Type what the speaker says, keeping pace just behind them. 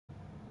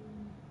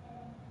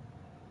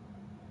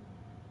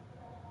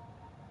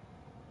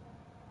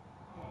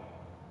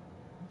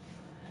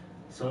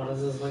So what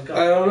does this link up?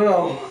 I don't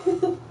know.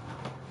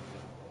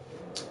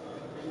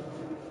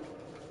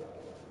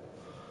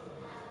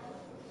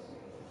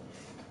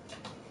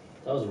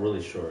 That was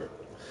really short.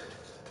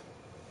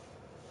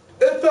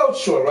 It felt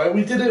short, right?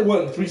 We did it,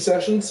 what, in 3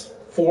 sessions?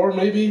 4,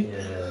 maybe?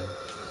 Yeah.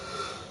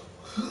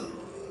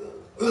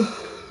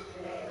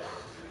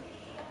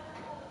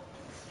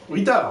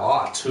 We died a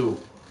lot, too.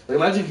 Like,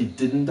 imagine if you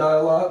didn't die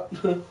a lot.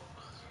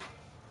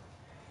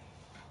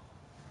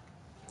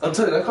 I'm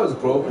telling you, that card's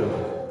broken.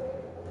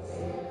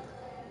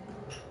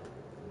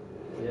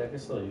 Yeah, I can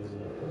still use it.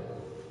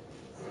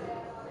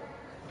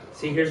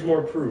 See, here's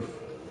more proof.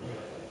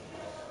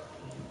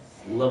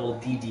 Level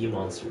DD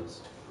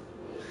monsters.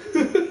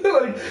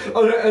 Like,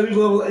 are there any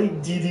level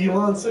 8 DD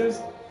monsters?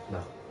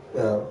 No.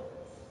 No.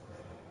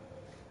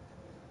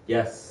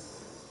 Yes.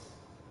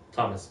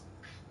 Thomas.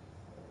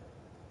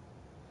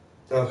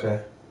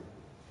 Okay.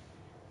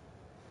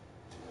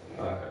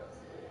 Alright.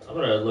 I'm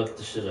gonna look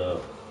this shit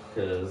up,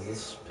 because this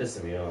is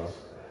pissing me off.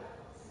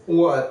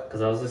 What?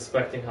 Because I was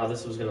expecting how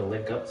this was gonna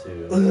link up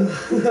to.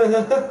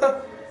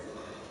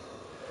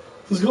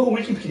 Let's go on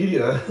Wikipedia.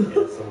 Yeah,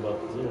 something about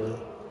to do.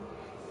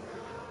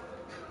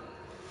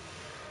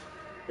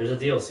 There's a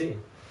DLC.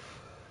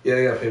 Yeah,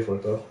 I gotta pay for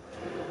it, though.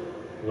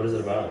 What is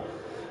it about?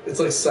 It's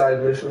like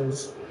side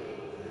missions.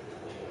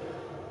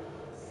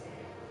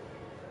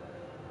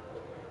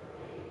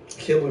 I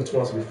can't believe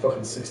tomorrow's gonna be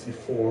fucking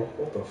 64.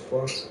 What the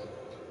fuck?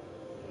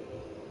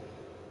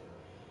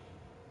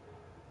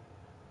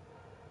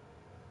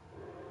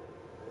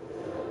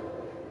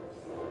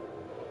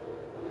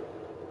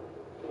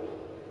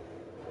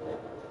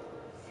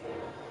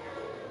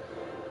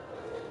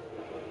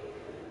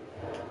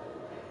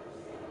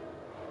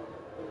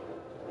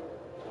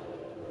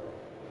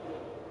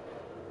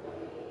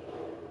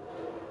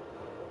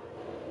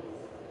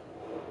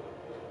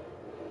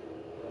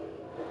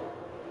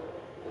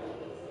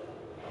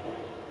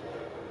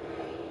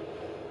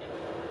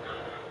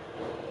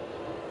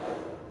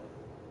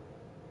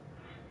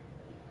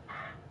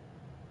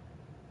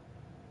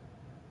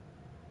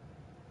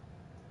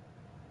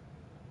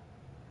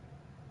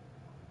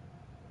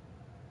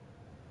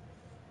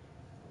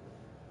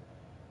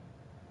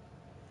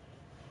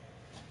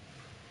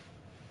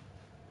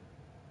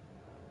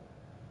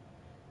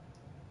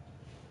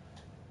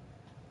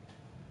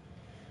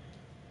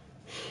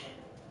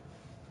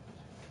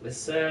 It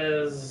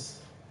says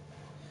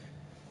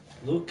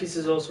Lucas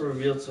is also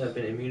revealed to have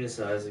been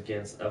immunized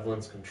against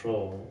Evelyn's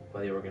control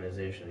by the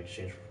organization in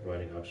exchange for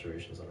providing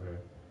observations on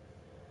her.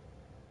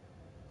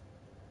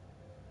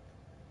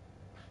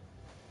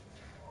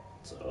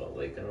 So,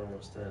 like, I don't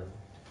understand.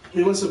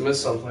 He must have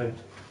missed something.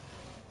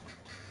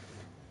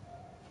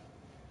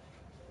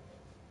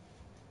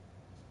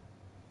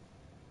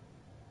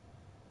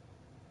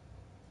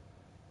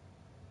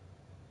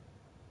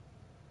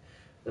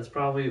 That's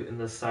probably in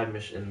the side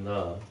mission.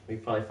 We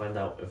probably find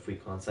out if we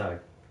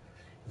contact,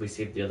 if we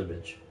save the other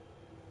bitch.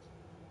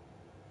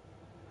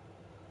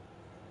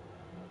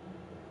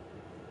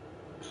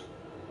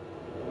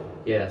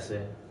 Yeah, see.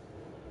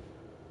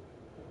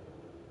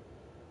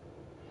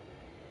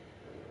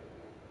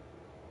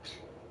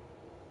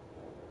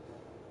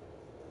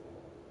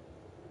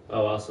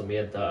 Oh, awesome.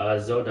 Yeah,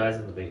 Zoe dies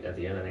at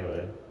the end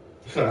anyway.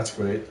 That's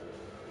great.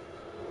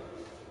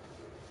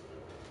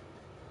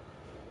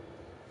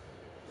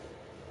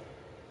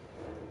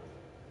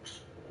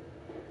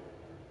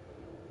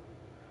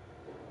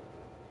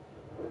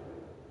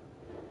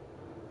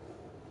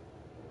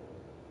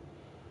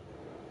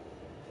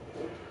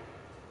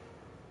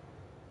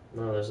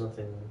 No, there's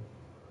nothing.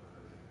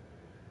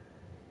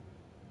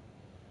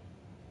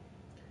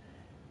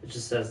 It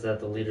just says that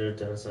the leader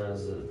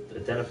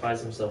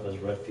identifies himself as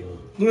Redfield.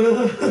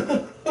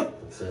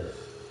 That's it.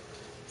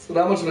 So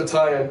not much of a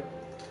tie-in.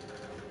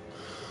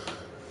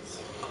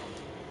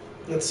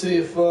 Let's see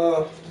if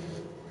What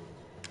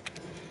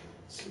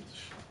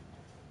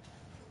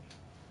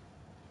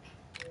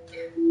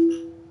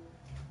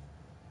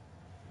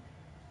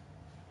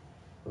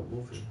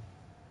movie?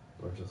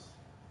 Or just.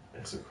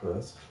 exit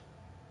credits.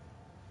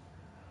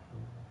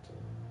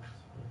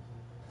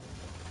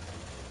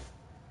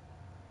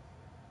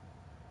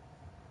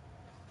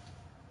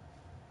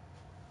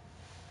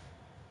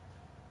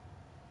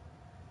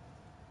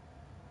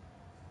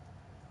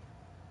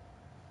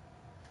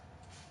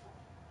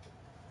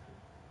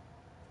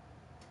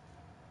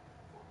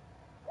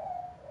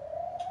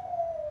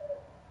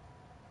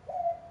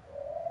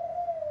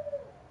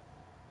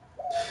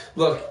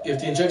 Look, if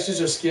the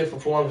injections are skipped for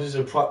prolonged periods,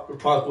 the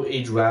product will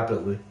age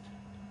rapidly.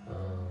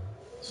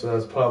 So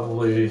that's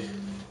probably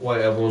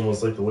why Evelyn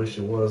was like the way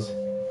she was. It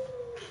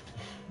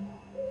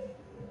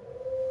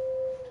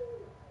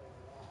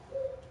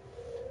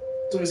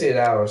took us 8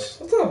 hours.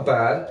 That's not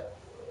bad.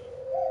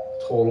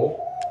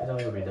 Total. I know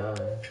you'll be dying.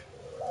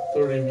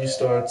 30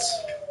 restarts.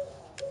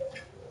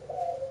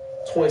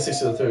 26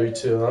 to the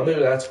 32. Maybe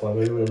that's why.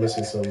 Maybe we were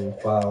missing some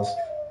files.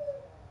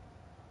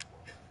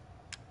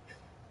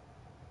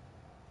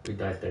 We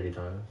died 30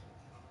 times.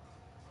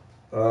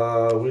 We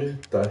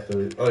died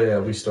 30. Oh yeah,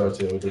 we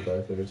started. Yeah, we did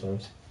die 30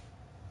 times.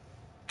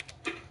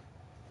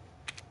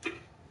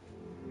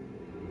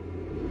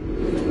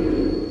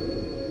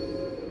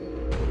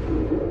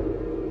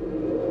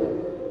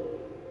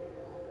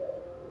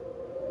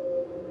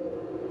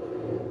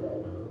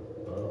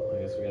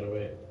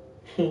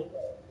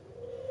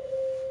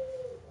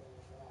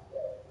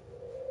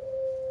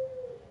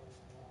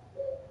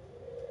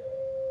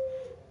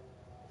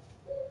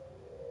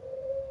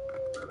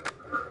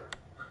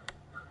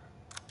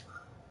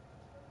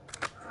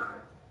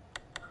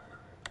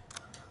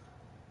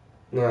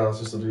 No, it's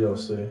just a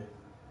DLC.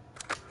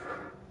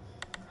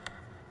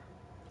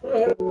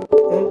 Alright,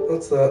 well,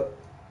 that's that.